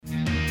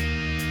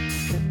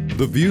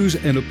The views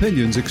and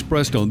opinions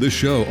expressed on this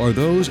show are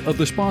those of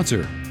the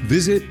sponsor,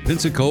 Visit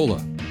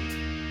Pensacola.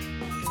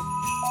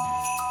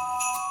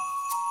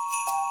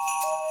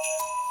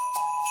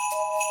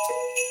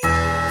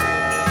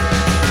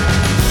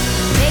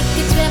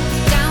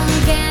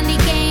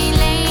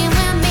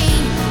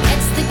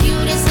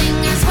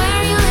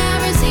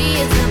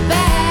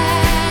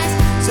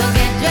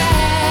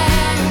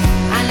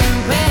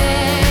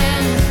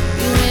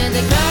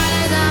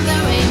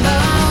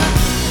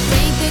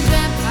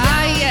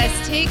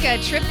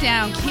 Trip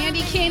down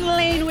Candy Cane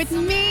Lane with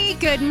me.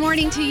 Good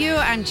morning to you.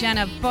 I'm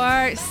Jenna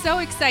Barr. So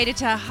excited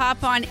to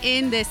hop on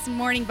in this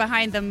morning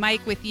behind the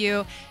mic with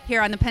you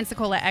here on the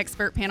Pensacola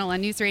Expert Panel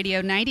on News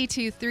Radio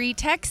 92.3.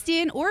 Text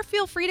in or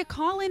feel free to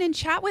call in and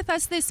chat with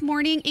us this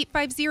morning,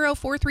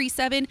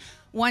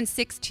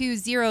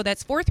 850-437-1620.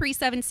 That's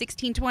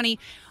 437-1620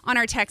 on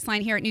our text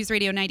line here at News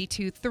Radio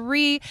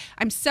 92.3.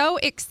 I'm so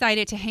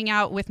excited to hang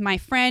out with my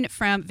friend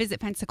from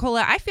Visit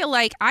Pensacola. I feel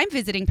like I'm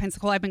visiting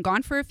Pensacola. I've been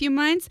gone for a few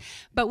months,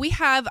 but we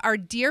have our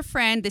dear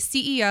friend, the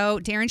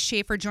CEO, Darien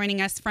Schaefer, joining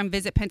us from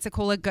Visit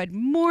Pensacola. Good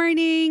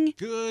morning.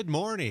 Good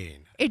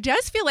morning. It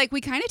does feel like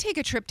we kind of take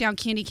a trip down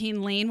Candy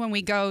Cane Lane when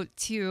we go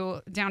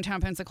to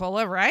downtown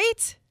Pensacola,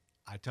 right?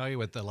 I tell you,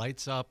 with the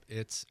lights up,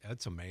 it's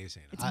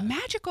amazing. It's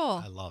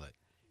magical. I love it.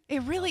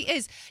 It really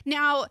is.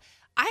 Now,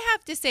 I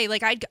have to say,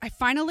 like, I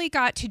finally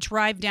got to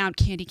drive down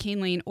Candy Cane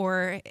Lane,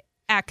 or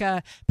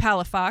Aka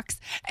Palafox,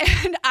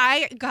 and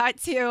I got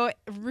to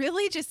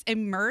really just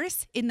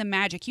immerse in the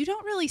magic. You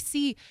don't really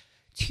see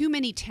too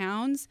many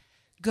towns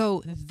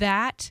go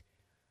that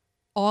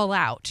all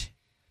out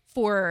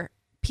for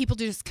people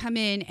to just come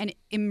in and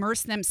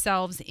immerse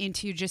themselves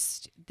into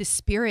just the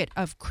spirit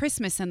of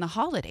Christmas and the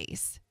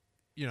holidays.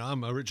 You know,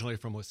 I'm originally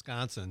from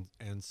Wisconsin,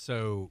 and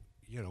so,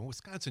 you know,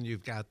 Wisconsin,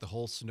 you've got the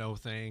whole snow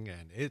thing,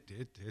 and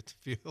it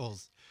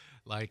feels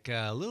like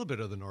a little bit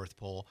of the North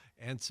Pole.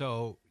 And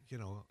so, you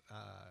know,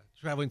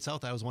 traveling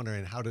south, I was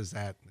wondering, how does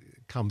that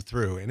come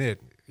through? And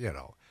it, you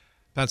know,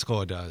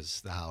 Pensacola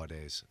does the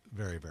holidays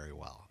very, very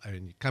well. I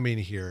mean, coming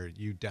here,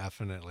 you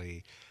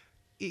definitely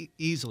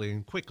easily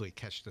and quickly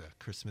catch the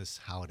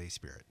Christmas holiday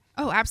spirit.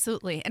 Oh,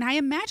 absolutely. And I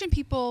imagine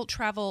people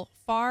travel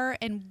far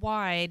and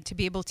wide to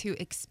be able to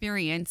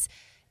experience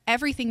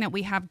everything that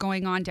we have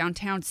going on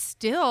downtown,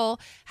 still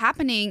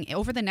happening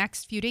over the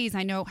next few days.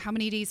 I know how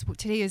many days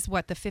today is,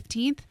 what, the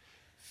 15th?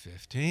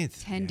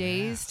 15th. 10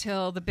 days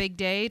till the big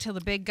day, till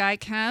the big guy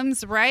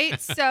comes, right?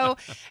 So,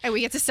 and we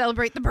get to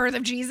celebrate the birth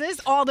of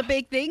Jesus, all the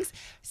big things.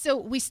 So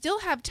we still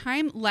have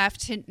time left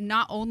to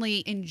not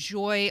only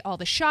enjoy all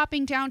the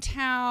shopping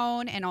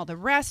downtown and all the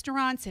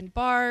restaurants and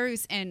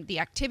bars and the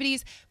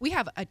activities. We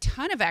have a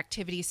ton of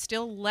activities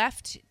still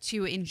left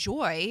to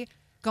enjoy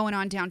going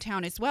on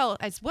downtown, as well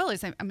as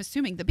I'm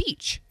assuming the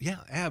beach.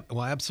 Yeah,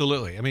 well,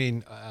 absolutely. I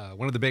mean,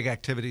 one of the big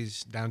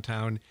activities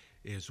downtown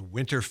is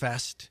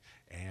Winterfest.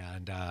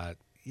 And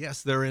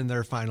yes, they're in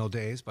their final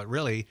days, but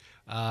really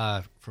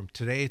from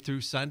today through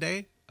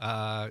Sunday,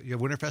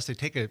 Winterfest, they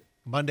take a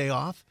Monday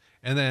off,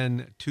 and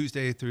then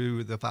Tuesday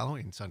through the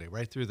following Sunday,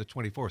 right through the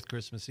 24th,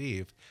 Christmas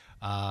Eve,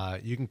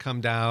 you can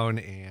come down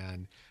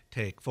and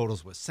take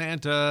photos with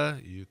Santa.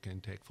 You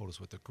can take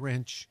photos with the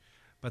Grinch,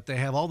 but they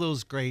have all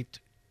those great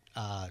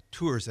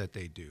tours that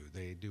they do.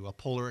 They do a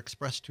Polar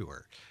Express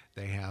tour.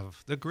 They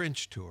have the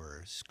Grinch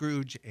tour,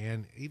 Scrooge,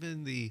 and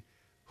even the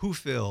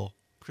Whoville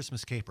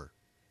Christmas caper.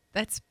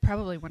 That's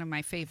probably one of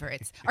my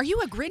favorites. Are you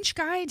a Grinch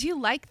guy? Do you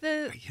like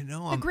the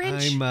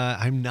Grinch?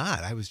 I'm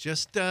not. I was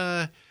just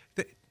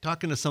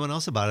talking to someone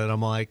else about it.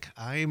 I'm like,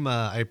 I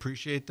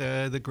appreciate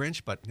the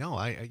Grinch, but no,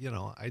 I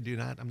do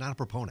not. I'm not a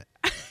proponent.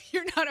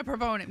 You're not a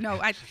proponent.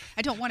 No, I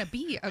don't want to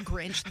be a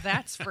Grinch,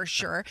 that's for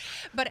sure.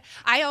 But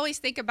I always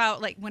think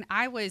about, like, when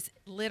I was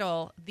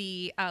little,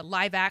 the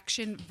live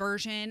action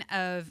version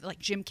of, like,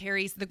 Jim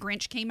Carrey's The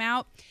Grinch came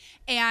out.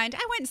 And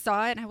I went and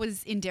saw it, and I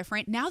was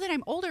indifferent. Now that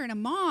I'm older and a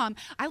mom,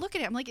 I look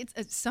at it, I'm like,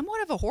 it's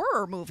somewhat of a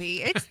horror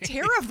movie. It's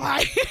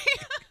terrifying.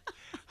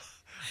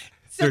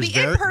 So the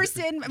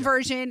in-person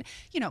version,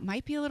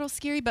 might be a little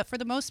scary, but for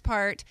the most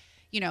part,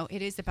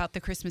 it is about the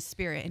Christmas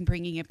spirit and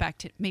bringing it back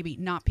to maybe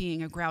not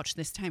being a grouch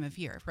this time of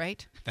year,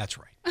 right? That's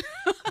right.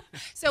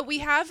 So we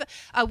have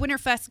a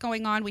Winterfest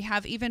going on. We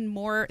have even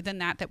more than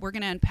that we're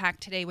going to unpack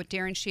today with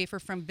Darien Schaefer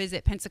from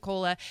Visit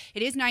Pensacola.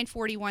 It is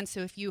 9:41, so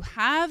if you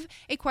have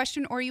a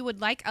question or you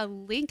would like a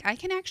link, I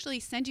can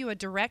actually send you a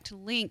direct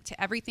link to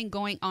everything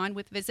going on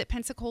with Visit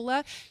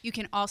Pensacola. You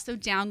can also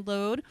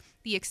download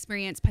the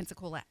Experience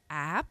Pensacola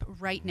app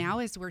right now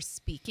as we're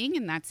speaking,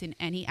 and that's in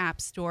any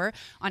app store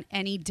on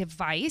any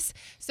device.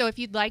 So if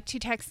you'd like to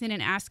text in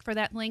and ask for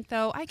that link,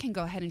 though, I can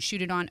go ahead and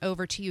shoot it on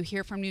over to you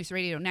here from News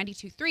Radio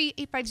 92.3,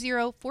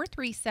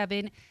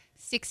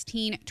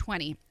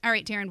 850-437-1620. All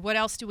right, Darien, what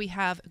else do we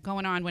have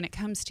going on when it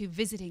comes to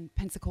visiting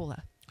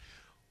Pensacola?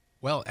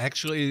 Well,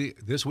 actually,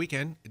 this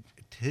weekend,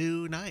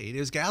 tonight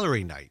is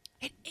gallery night.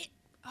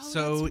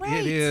 So that's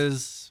right. It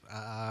is,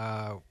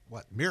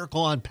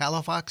 Miracle on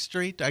Palafox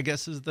Street, I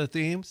guess is the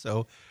theme.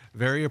 So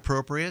very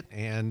appropriate.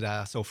 And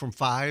so from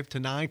 5 to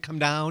 9, come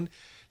down,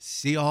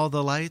 see all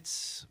the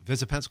lights.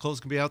 Visit Pensacola's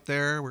going to be out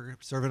there. We're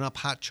serving up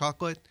hot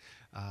chocolate.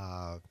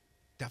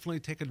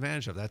 Definitely take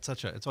advantage of that.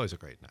 It's always a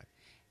great night.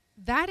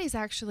 That is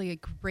actually a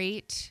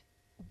great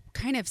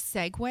kind of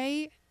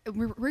segue.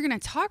 We're going to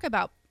talk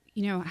about,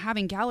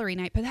 having gallery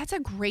night, but that's a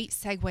great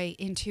segue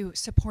into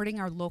supporting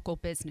our local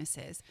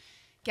businesses.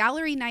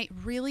 Gallery night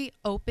really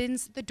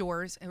opens the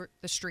doors, or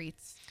the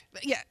streets.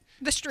 Yeah,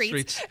 the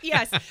streets.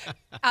 Yes,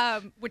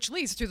 which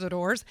leads to the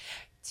doors,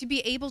 to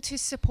be able to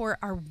support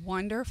our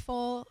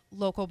wonderful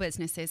local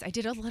businesses. I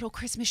did a little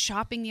Christmas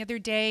shopping the other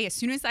day as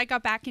soon as I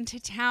got back into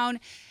town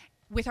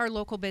with our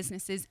local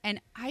businesses, and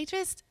I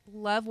just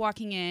love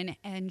walking in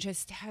and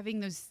just having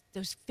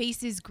those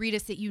faces greet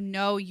us that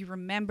you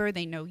remember,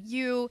 they know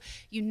you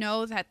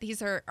know that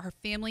these are our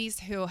families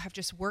who have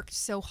just worked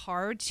so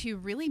hard to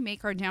really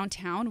make our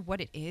downtown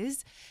what it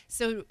is.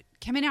 So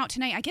coming out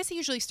tonight, I guess it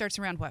usually starts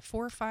around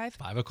 4 or 5?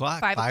 5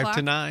 o'clock. 5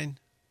 to 9.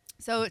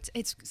 So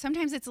it's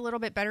sometimes it's a little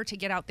bit better to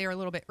get out there a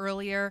little bit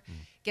earlier,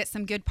 get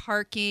some good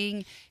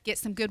parking, get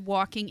some good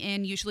walking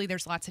in. Usually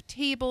there's lots of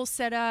tables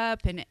set up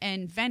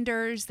and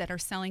vendors that are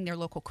selling their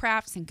local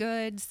crafts and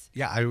goods.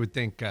 Yeah, I would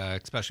think,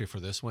 especially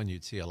for this one,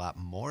 you'd see a lot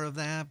more of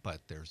that,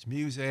 but there's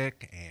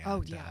music and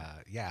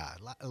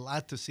a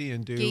lot to see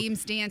and do.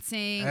 Games,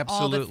 dancing,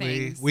 Absolutely. all the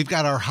things. We've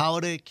got our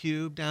Holiday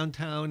Cube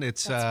downtown.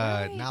 It's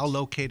right. now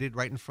located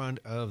right in front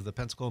of the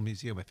Pensacola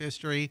Museum of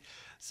History.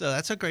 So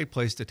that's a great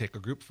place to take a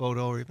group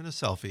photo or even a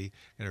selfie.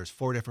 And there's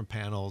 4 different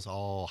panels,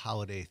 all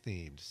holiday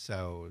themed.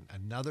 So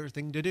another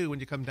thing to do when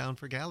you come down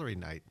for gallery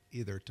night,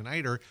 either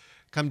tonight or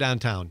come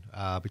downtown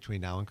between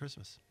now and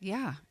Christmas.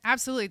 Yeah,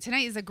 absolutely.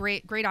 Tonight is a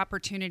great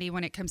opportunity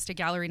when it comes to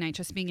gallery night,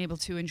 just being able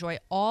to enjoy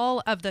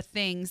all of the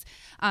things,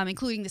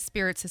 including the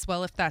spirits as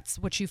well, if that's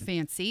what you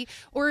fancy,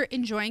 or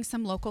enjoying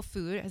some local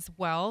food as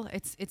well.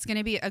 It's going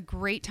to be a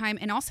great time,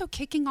 and also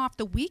kicking off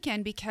the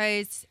weekend,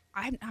 because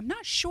I'm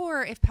not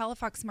sure if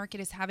Palafox Market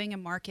is having a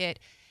market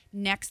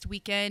next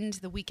weekend,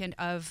 the weekend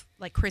of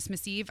like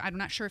Christmas Eve. I'm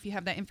not sure if you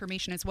have that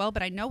information as well,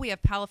 but I know we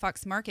have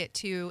Palafox Market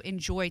to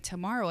enjoy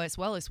tomorrow as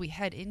well as we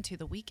head into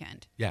the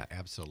weekend. Yeah,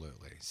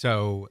 absolutely.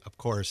 So, of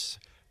course,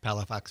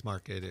 Palafox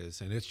Market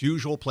is in its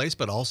usual place,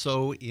 but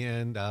also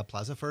in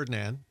Plaza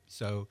Ferdinand.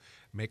 So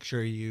make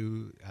sure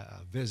you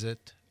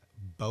visit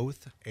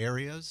both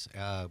areas.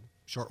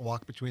 Short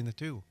walk between the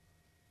two.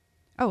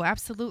 Oh,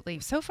 absolutely.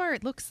 So far,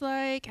 it looks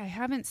like I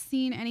haven't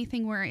seen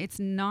anything where it's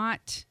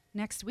not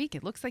next week.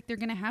 It looks like they're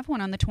going to have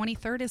one on the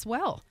 23rd as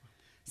well.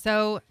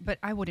 So, but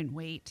I wouldn't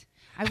wait.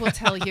 I will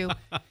tell you.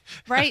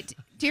 Right?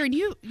 Darren,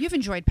 you've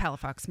enjoyed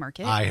Palafox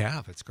Market. I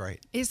have. It's great.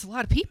 It's a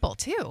lot of people,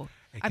 too.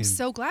 I'm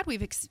so glad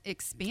we've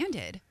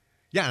expanded.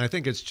 Yeah, and I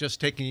think it's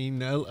just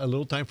taking a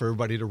little time for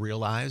everybody to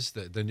realize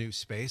the new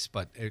space,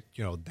 but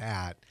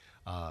that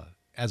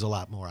adds a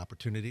lot more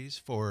opportunities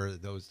for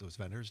those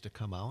vendors to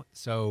come out.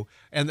 So,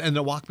 and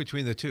the walk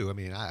between the two. I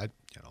mean, a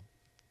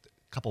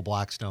couple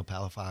blocks down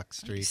Palafox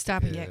Street.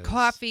 Stop and get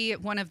coffee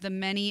at one of the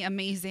many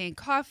amazing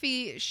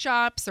coffee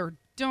shops or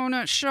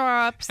donut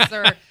shops.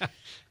 Or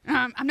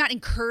I'm not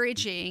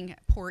encouraging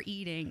poor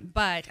eating,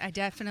 but I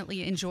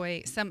definitely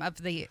enjoy some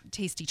of the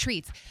tasty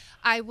treats.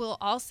 I will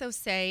also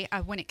say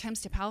when it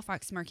comes to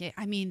Palafox Market,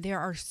 I mean, there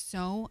are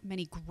so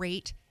many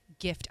great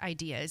gift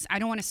ideas. I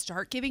don't want to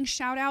start giving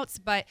shout outs,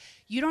 but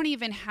you don't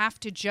even have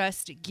to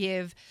just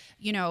give,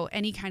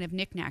 any kind of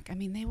knickknack. I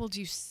mean, they will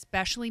do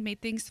specially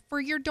made things for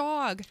your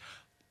dog.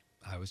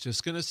 I was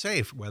just going to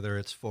say, whether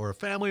it's for a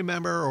family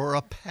member or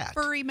a pet.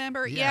 Furry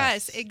member.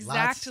 Yes,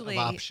 exactly.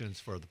 Lots of options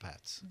for the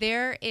pets.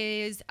 There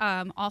is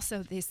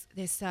also this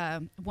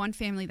one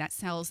family that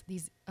sells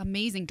these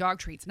amazing dog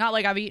treats. Not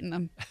like I've eaten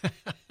them.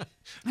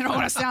 I don't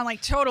want to sound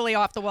like totally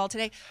off the wall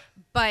today,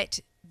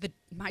 but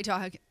my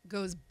dog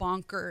goes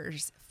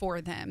bonkers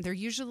for them. They're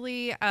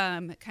usually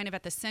kind of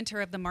at the center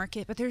of the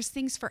market, but there's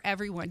things for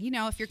everyone.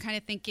 If you're kind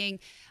of thinking,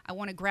 I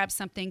want to grab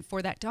something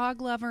for that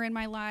dog lover in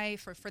my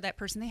life or for that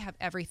person, they have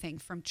everything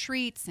from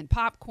treats and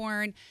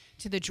popcorn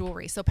to the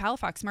jewelry. So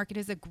Palafox Market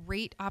is a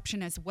great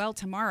option as well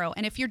tomorrow.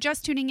 And if you're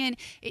just tuning in,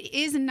 it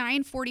is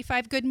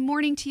 9:45. Good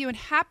morning to you and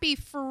happy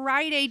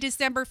Friday,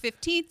 December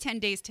 15th, 10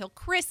 days till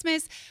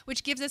Christmas,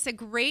 which gives us a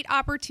great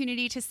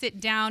opportunity to sit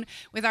down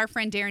with our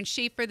friend Darren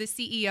Schaefer, the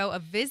CEO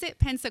of Visit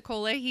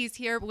Pensacola. He's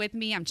here with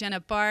me. I'm Jenna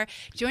Barr,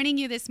 joining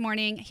you this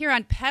morning here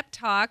on Pep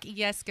Talk.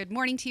 Yes, good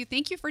morning to you.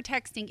 Thank you for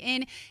texting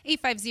in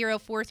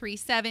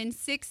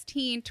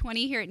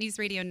 850-437-1620 here at News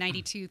Radio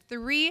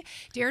 92.3.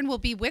 Darren will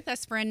be with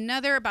us for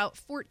another about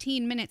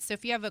 14 minutes. So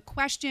if you have a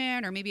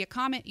question or maybe a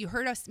comment, you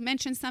heard us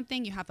mention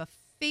something, you have a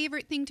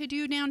favorite thing to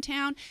do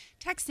downtown,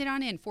 text it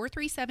on in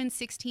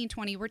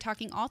 437-1620. We're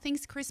talking all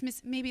things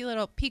Christmas, maybe a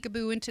little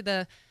peekaboo into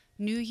the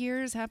New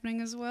Year's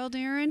happening as well,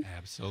 Darren.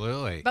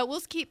 Absolutely. But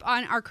we'll keep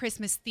on our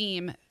Christmas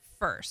theme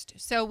first.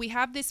 So we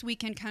have this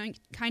weekend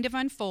kind of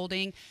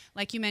unfolding.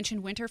 Like you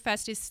mentioned,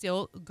 Winterfest is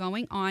still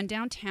going on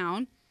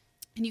downtown.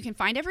 And you can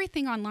find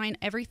everything online.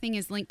 Everything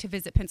is linked to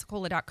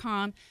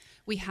visitpensacola.com.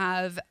 We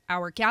have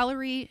our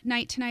gallery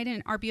night tonight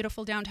in our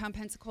beautiful downtown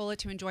Pensacola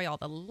to enjoy all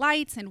the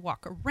lights and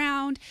walk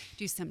around,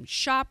 do some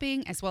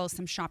shopping, as well as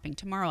some shopping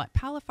tomorrow at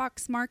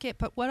Palafox Market.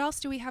 But what else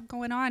do we have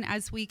going on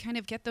as we kind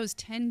of get those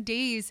 10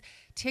 days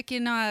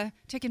ticking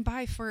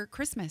by for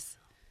Christmas?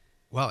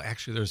 Well,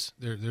 actually,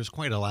 there's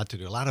quite a lot to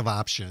do. A lot of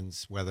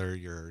options, whether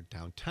you're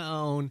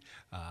downtown,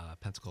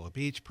 Pensacola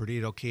Beach,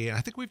 Perdido Key. And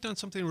I think we've done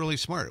something really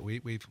smart.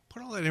 We've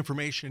put all that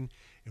information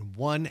in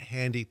one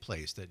handy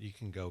place that you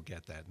can go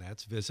get that. And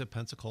that's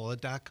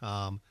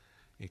visitpensacola.com.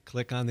 You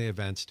click on the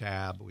events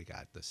tab. We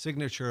got the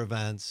signature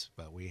events,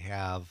 but we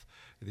have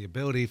the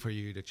ability for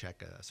you to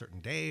check a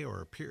certain day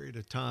or a period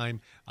of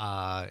time.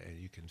 And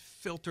you can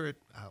filter it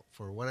out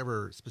for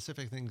whatever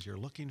specific things you're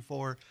looking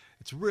for.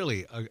 It's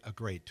really a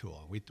great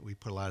tool. We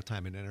put a lot of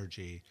time and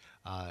energy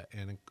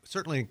and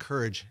certainly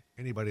encourage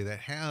anybody that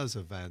has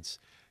events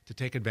to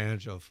take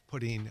advantage of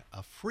putting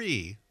a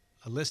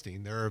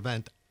listing, their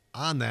event,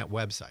 on that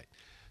website.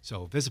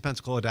 So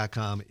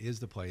visitpensacola.com is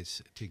the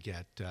place to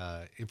get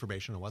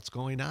information on what's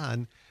going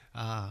on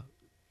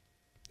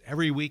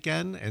every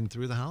weekend and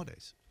through the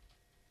holidays.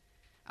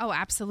 Oh,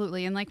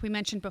 absolutely. And like we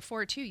mentioned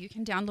before, too, you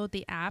can download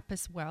the app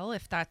as well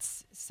if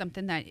that's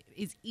something that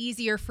is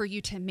easier for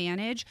you to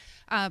manage.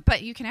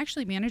 But you can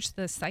actually manage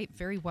the site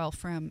very well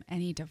from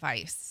any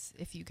device.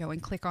 If you go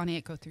and click on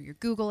it, go through your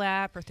Google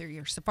app or through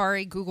your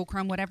Safari, Google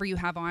Chrome, whatever you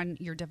have on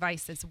your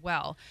device as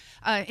well.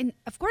 And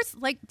of course,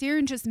 like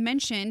Darren just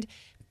mentioned,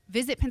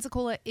 Visit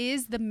Pensacola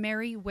is the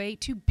merry way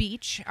to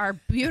beach. Our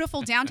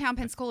beautiful downtown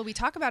Pensacola, we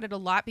talk about it a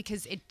lot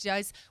because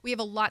we have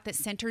a lot that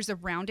centers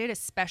around it,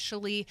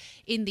 especially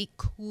in the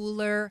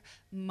cooler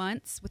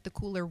months with the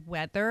cooler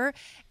weather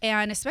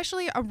and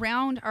especially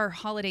around our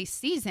holiday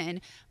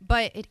season.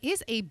 But it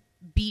is a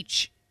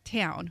beach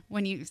town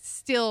when you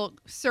still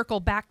circle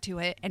back to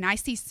it. And I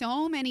see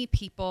so many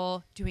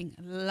people doing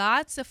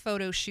lots of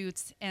photo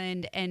shoots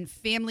and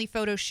family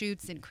photo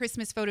shoots and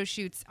Christmas photo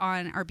shoots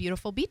on our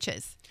beautiful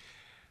beaches.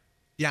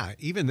 Yeah,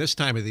 even this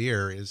time of the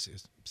year is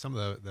some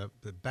of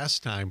the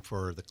best time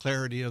for the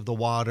clarity of the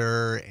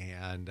water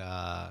and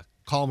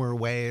calmer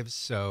waves.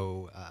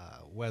 So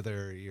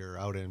whether you're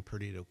out in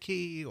Perdido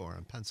Key or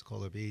on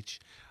Pensacola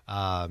Beach,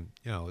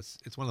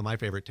 it's one of my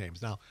favorite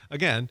times. Now,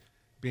 again,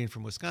 being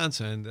from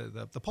Wisconsin,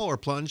 the polar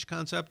plunge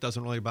concept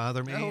doesn't really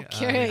bother me.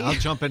 Okay. I'll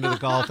jump into the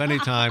Gulf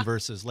anytime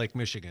versus Lake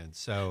Michigan.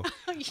 So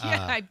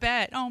yeah, I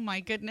bet. Oh, my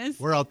goodness.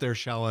 We're out there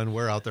shelling.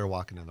 We're out there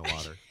walking in the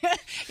water.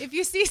 If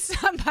you see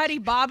somebody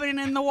bobbing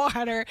in the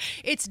water,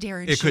 it's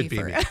Darren Schaefer. It could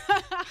be me.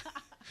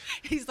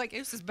 He's like,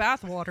 this is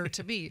bath water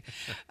to me.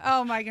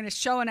 Oh, my goodness,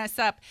 showing us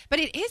up. But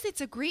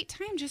it's a great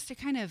time just to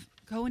kind of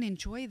go and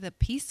enjoy the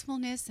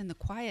peacefulness and the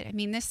quiet. I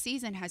mean, this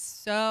season has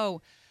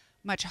so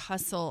much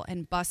hustle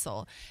and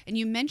bustle. And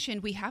you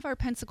mentioned we have our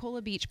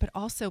Pensacola Beach, but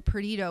also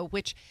Perdido,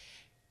 which,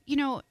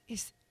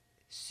 is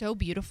so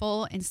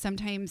beautiful and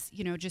sometimes,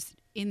 just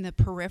in the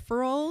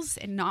peripherals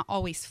and not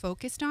always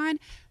focused on.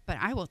 But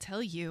I will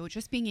tell you,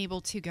 just being able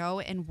to go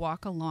and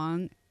walk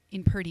along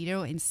in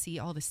Perdido and see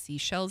all the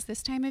seashells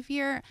this time of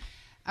year,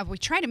 we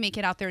try to make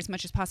it out there as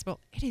much as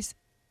possible. It is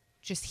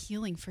just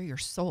healing for your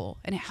soul,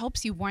 and it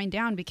helps you wind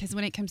down because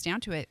when it comes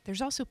down to it,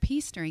 there's also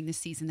peace during the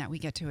season that we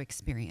get to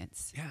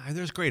experience. Yeah, and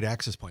there's great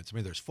access points. I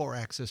mean, there's 4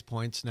 access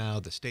points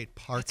now. The state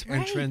park That's right.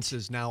 entrance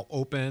is now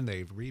open.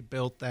 They've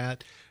rebuilt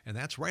that, and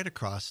that's right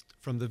across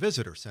from the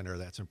visitor center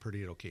that's in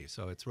Perdido Key.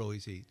 So it's real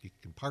easy. You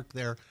can park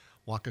there,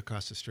 walk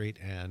across the street,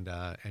 and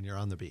you're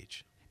on the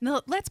beach.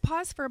 Now, let's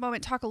pause for a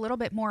moment, talk a little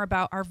bit more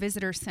about our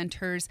visitor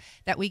centers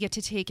that we get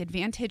to take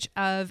advantage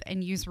of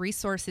and use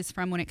resources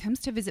from when it comes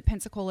to Visit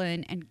Pensacola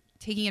and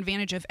taking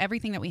advantage of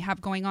everything that we have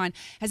going on.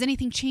 Has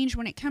anything changed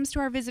when it comes to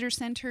our visitor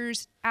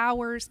centers,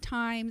 hours,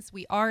 times?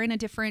 We are in a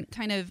different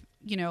kind of,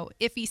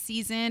 iffy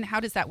season. How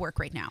does that work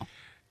right now?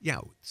 Yeah,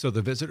 so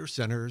the visitor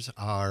centers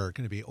are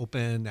going to be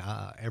open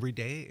every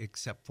day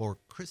except for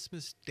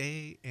Christmas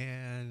Day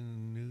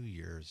and New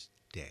Year's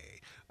Day.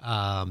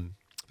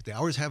 But the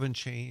hours haven't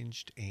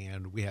changed,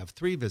 and we have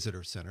 3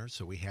 visitor centers.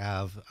 So we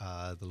have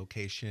the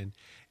location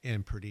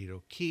in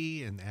Perdido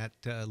Key, and that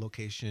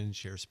location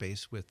shares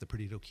space with the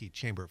Perdido Key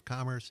Chamber of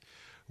Commerce.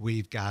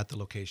 We've got the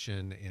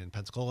location in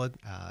Pensacola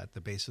at the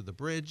base of the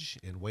bridge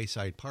in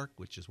Wayside Park,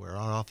 which is where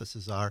our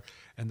offices are,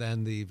 and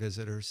then the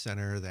visitor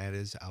center that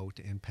is out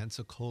in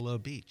Pensacola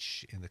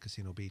Beach in the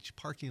Casino Beach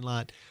parking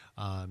lot,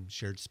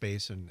 shared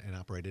space and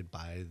operated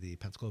by the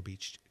Pensacola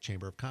Beach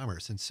Chamber of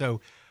Commerce. And so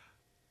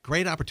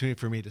great opportunity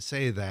for me to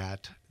say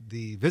that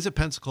the Visit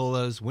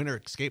Pensacola's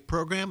Winter Escape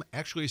Program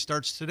actually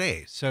starts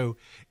today. So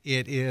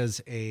it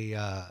is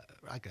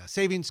like a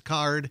savings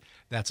card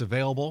that's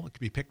available. It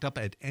can be picked up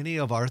at any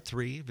of our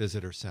 3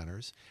 visitor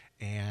centers.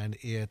 And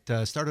it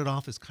started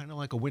off as kind of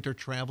like a winter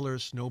traveler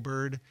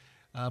snowbird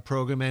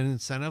program and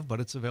incentive, but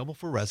it's available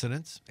for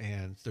residents,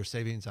 and there's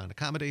savings on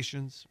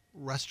accommodations,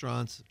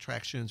 restaurants,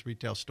 attractions,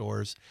 retail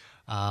stores.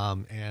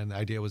 And the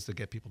idea was to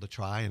get people to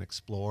try and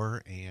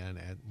explore. And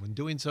when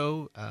doing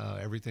so,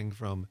 everything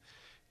from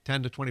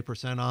 10 to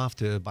 20% off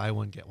to buy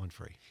one, get one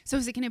free. So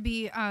is it going to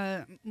be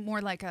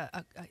more like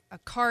a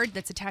card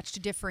that's attached to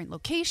different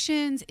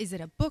locations? Is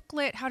it a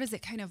booklet? How does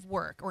it kind of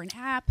work? Or an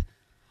app?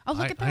 Oh,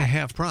 look at that. I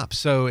have props.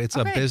 So it's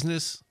Okay. a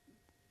business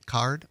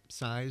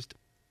card-sized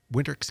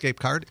winter escape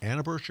card and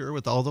a brochure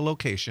with all the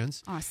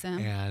locations. Awesome.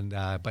 And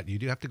but you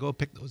do have to go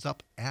pick those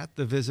up at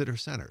the visitor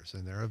centers,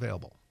 and they're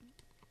available.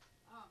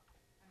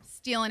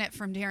 Stealing it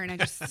from Darren. I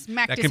just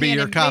smacked That his can be hand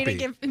your and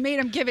copy. made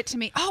him give it to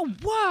me. Oh,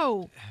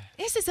 whoa.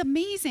 This is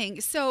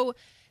amazing. So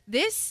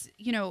this,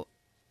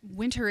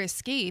 winter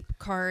escape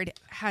card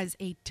has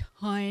a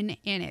ton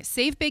in it.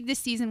 Save big this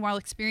season while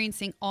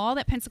experiencing all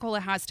that Pensacola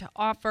has to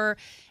offer.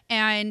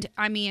 And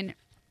I mean,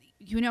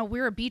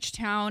 we're a beach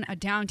town, a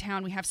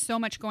downtown. We have so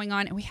much going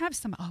on, and we have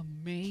some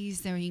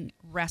amazing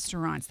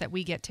restaurants that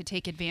we get to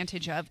take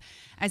advantage of,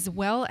 as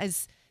well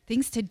as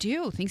things to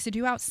do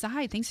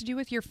outside, things to do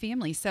with your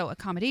family. So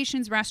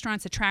accommodations,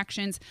 restaurants,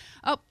 attractions.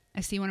 Oh, I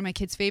see one of my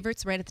kids'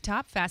 favorites right at the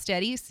top, Fast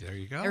Eddie's. There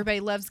you go.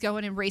 Everybody loves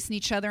going and racing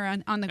each other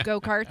on the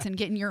go-karts and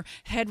getting your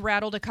head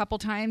rattled a couple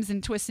times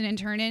and twisting and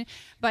turning.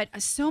 But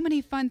so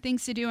many fun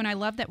things to do, and I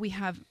love that we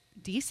have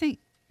decent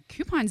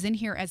coupons in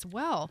here as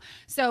well.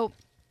 So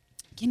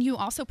can you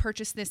also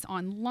purchase this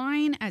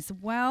online as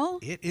well?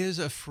 It is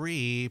a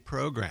free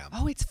program.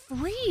 Oh, it's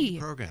free.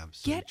 Program.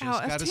 So Get you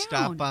out just of got to town.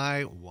 stop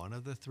by one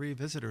of the 3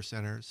 visitor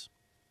centers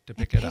to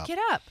And pick it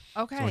up.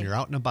 Okay. So when you're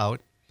out and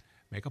about,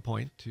 make a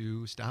point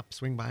to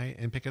swing by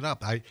and pick it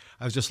up. I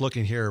was just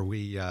looking here.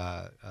 We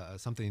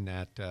something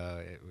that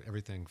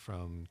everything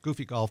from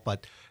Goofy Golf,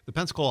 but the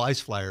Pensacola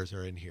Ice Flyers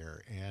are in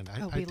here, and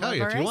I we tell love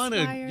you, our if you Ice want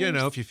to,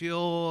 Flyers. if you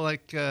feel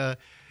like.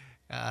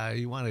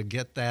 You want to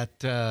get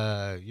that,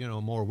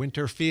 more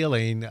winter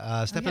feeling,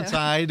 step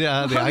inside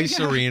the ice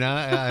arena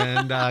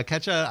and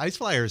catch a Ice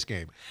Flyers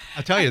game.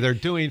 I'll tell you, they're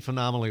doing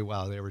phenomenally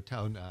well. They were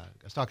I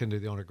was talking to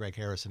the owner, Greg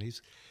Harris, and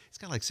he's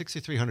got like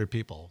 6,300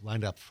 people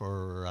lined up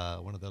for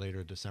one of the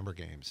later December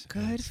games.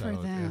 Good And for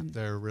them.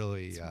 They're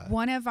really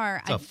one of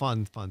our it's a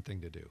fun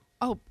thing to do.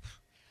 Oh,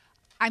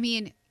 I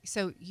mean,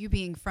 so you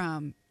being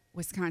from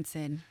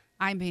Wisconsin,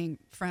 I'm being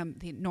from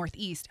the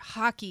Northeast,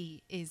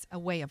 hockey is a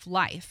way of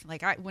life.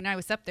 Like when I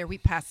was up there, we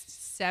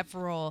passed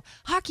several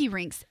hockey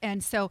rinks.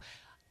 And so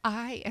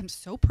I am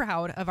so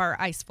proud of our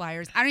Ice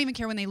Flyers. I don't even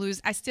care when they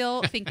lose. I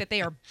still think that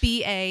they are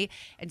BA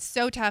and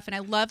so tough. And I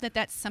love that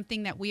that's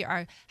something that we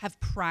have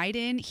pride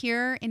in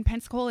here in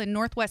Pensacola and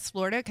Northwest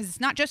Florida, because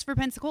it's not just for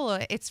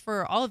Pensacola. It's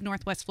for all of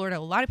Northwest Florida. A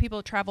lot of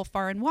people travel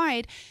far and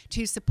wide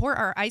to support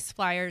our Ice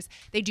Flyers.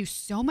 They do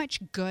so much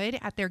good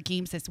at their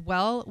games as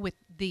well with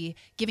the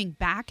giving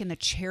back and the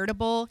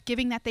charitable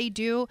giving that they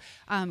do.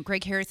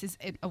 Greg Harris is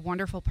a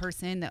wonderful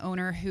person, the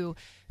owner who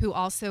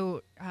also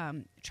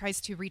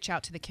tries to reach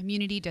out to the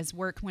community, does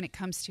work when it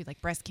comes to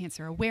like breast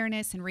cancer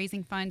awareness and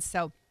raising funds.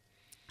 So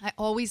I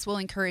always will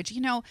encourage,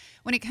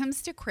 when it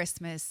comes to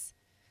Christmas,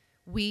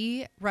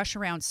 we rush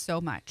around so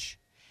much.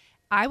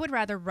 I would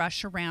rather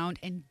rush around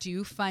and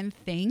do fun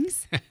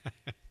things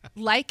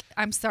like,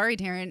 I'm sorry,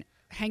 Darren,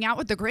 hang out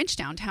with the Grinch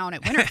downtown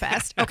at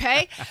Winterfest,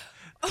 okay?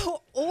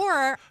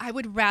 Or I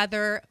would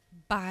rather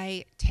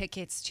buy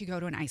tickets to go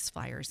to an Ice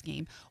Flyers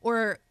game,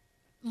 or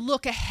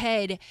look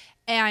ahead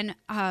and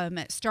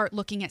start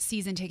looking at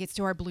season tickets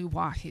to our Blue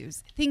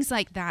Wahoos, things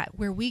like that,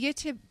 where we get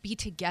to be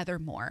together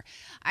more.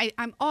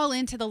 I'm all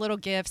into the little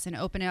gifts and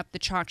opening up the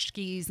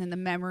tchotchkes and the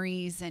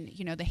memories and,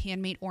 the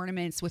handmade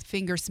ornaments with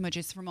finger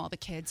smudges from all the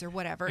kids or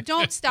whatever.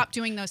 Don't stop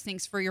doing those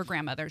things for your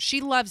grandmother.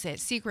 She loves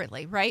it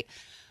secretly, right?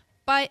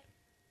 But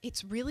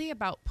it's really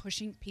about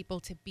pushing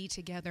people to be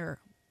together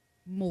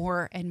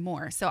more and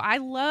more. So I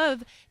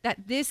love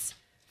that this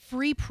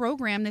free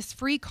program, this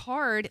free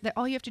card, that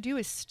all you have to do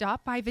is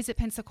stop by Visit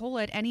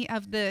Pensacola at any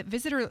of the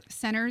visitor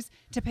centers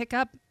to pick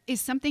up, is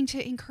something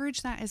to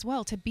encourage that as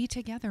well, to be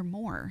together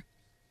more.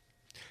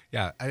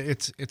 Yeah,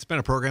 it's been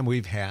a program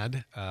we've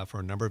had for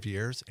a number of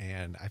years,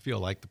 and I feel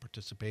like the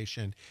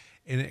participation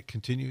in it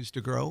continues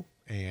to grow.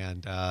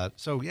 And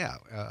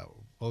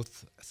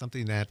both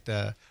something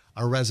that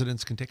our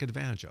residents can take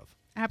advantage of.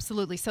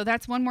 Absolutely. So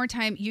that's one more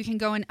time. You can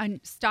go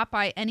and stop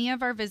by any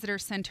of our visitor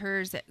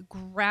centers,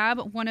 grab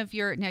one of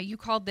now you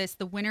called this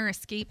the Winter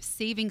Escape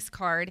Savings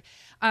Card,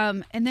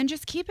 and then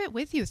just keep it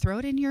with you. Throw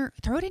it in your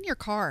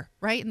car,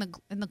 right?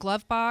 In the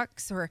glove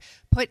box, or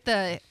put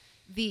the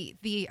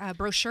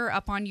brochure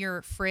up on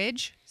your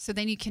fridge, so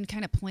then you can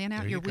kind of plan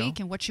out your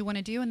week and what you want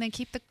to do, and then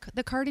keep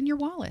the card in your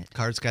wallet.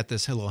 Card's got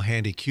this little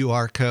handy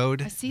QR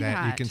code I see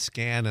that you that. can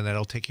scan, and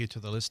that'll take you to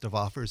the list of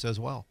offers as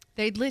well.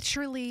 They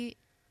literally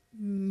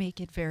make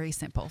it very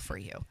simple for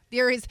you.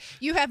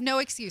 You have no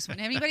excuse when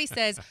anybody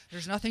says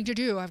there's nothing to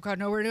do, I've got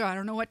nowhere to go, I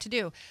don't know what to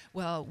do.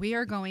 Well, we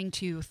are going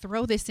to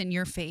throw this in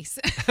your face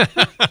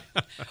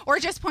or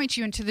just point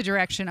you into the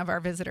direction of our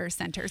visitor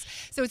centers.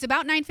 So it's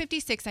about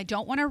 9:56. I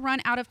don't want to run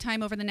out of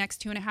time over the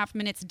next 2.5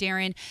 minutes,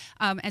 Darren,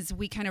 as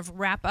we kind of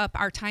wrap up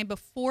our time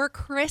before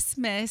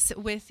Christmas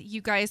with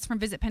you guys from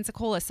Visit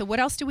Pensacola. So what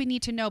else do we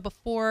need to know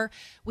before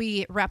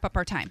we wrap up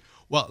our time?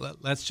 Well,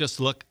 let's just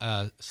look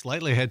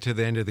slightly ahead to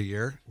the end of the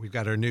year. We've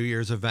got our New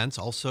Year's events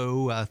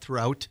also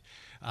throughout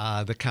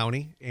the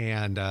county,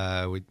 and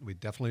we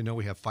definitely know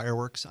we have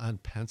fireworks on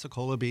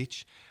Pensacola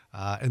Beach.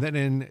 And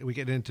then we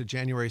get into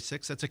January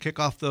 6th. That's a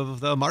kickoff of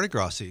the Mardi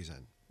Gras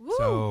season. Woo.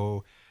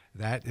 So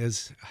that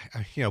is,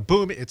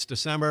 boom, it's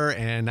December,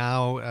 and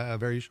now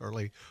very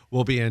shortly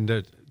we'll be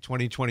into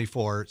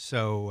 2024.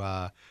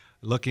 So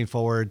looking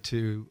forward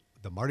to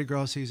the Mardi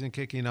Gras season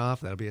kicking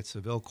off. That'll be at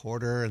Seville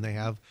Quarter, and they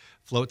have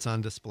floats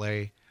on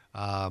display.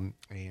 And,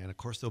 of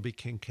course, there'll be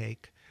king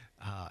cake.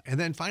 And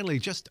then finally,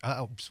 just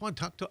want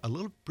to talk a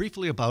little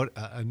briefly about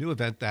a new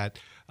event that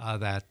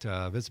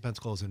Visit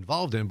Pensacola is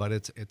involved in, but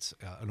it's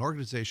an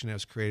organization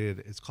that's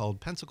created. It's called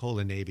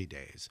Pensacola Navy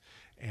Days.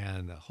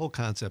 And the whole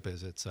concept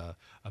is it's a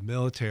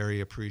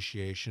military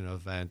appreciation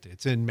event.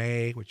 It's in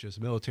May, which is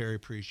Military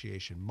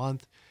Appreciation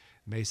Month,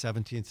 May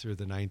 17th through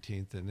the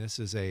 19th. And this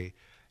is an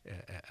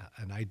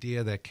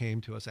idea that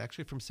came to us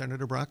actually from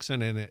Senator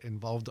Broxson, and it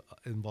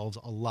involves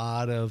a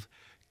lot of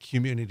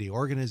community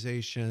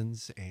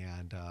organizations,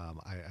 and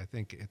I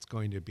think it's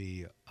going to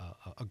be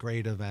a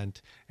great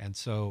event. And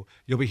so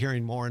you'll be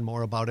hearing more and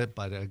more about it.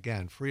 But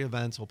again, free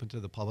events, open to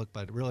the public,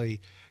 but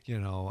really,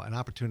 an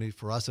opportunity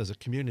for us as a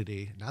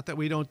community, not that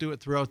we don't do it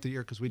throughout the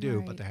year, because we do,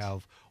 Right. but to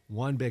have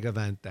one big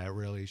event that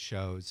really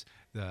shows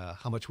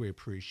how much we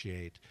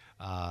appreciate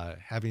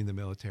having the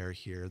military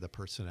here, the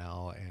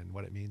personnel, and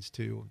what it means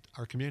to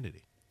our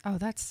community. Oh,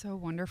 that's so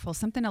wonderful.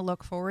 Something to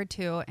look forward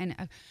to,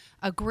 and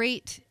a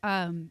great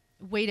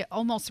way to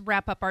almost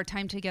wrap up our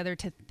time together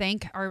to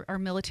thank our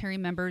military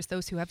members,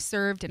 those who have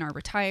served and are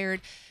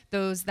retired,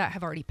 those that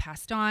have already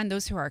passed on,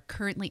 those who are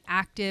currently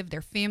active,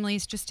 their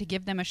families, just to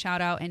give them a shout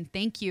out and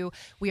thank you.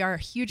 We are a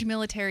huge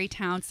military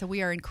town, so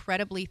we are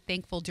incredibly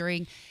thankful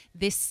during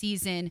this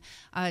season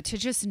to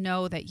just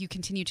know that you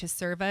continue to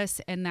serve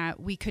us, and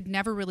that we could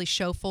never really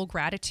show full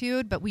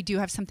gratitude, but we do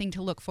have something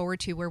to look forward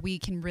to where we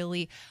can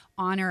really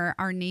honor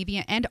our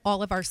Navy and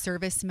all of our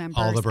service members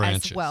All the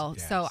branches, as well.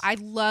 yes. So I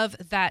love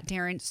that,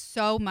 Darren,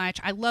 so much.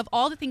 I love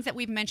all the things that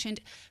we've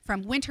mentioned,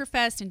 from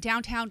Winterfest and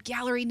downtown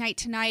gallery night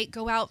tonight.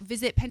 Go out,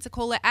 visit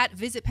Pensacola at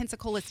Visit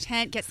Pensacola's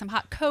tent, get some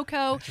hot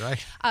cocoa.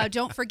 That's right.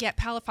 Don't forget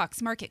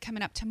Palafox Market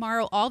coming up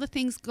tomorrow. All the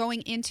things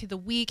going into the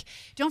week.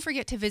 Don't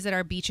forget to visit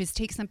our beaches.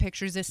 Take some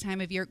pictures this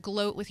time of year.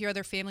 Gloat with your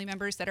other family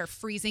members that are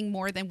freezing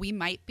more than we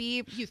might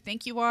be. You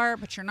think you are,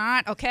 but you're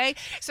not, okay?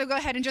 So go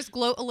ahead and just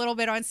gloat a little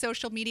bit on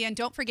social media. And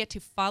don't forget to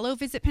follow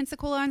Visit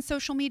Pensacola on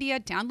social media.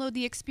 Download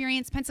the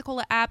Experience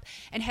Pensacola app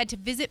and head to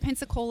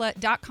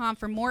visitpensacola.com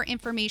for more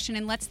information.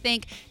 And let's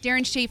thank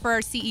Darren Schaefer,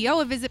 our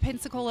CEO of Visit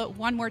Pensacola,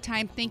 one more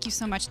time. Thank you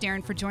so much,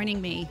 Darren, for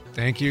joining me.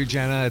 Thank you,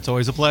 Jenna. It's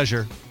always a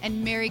pleasure.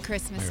 And Merry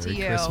Christmas to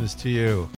Merry you. Christmas to you.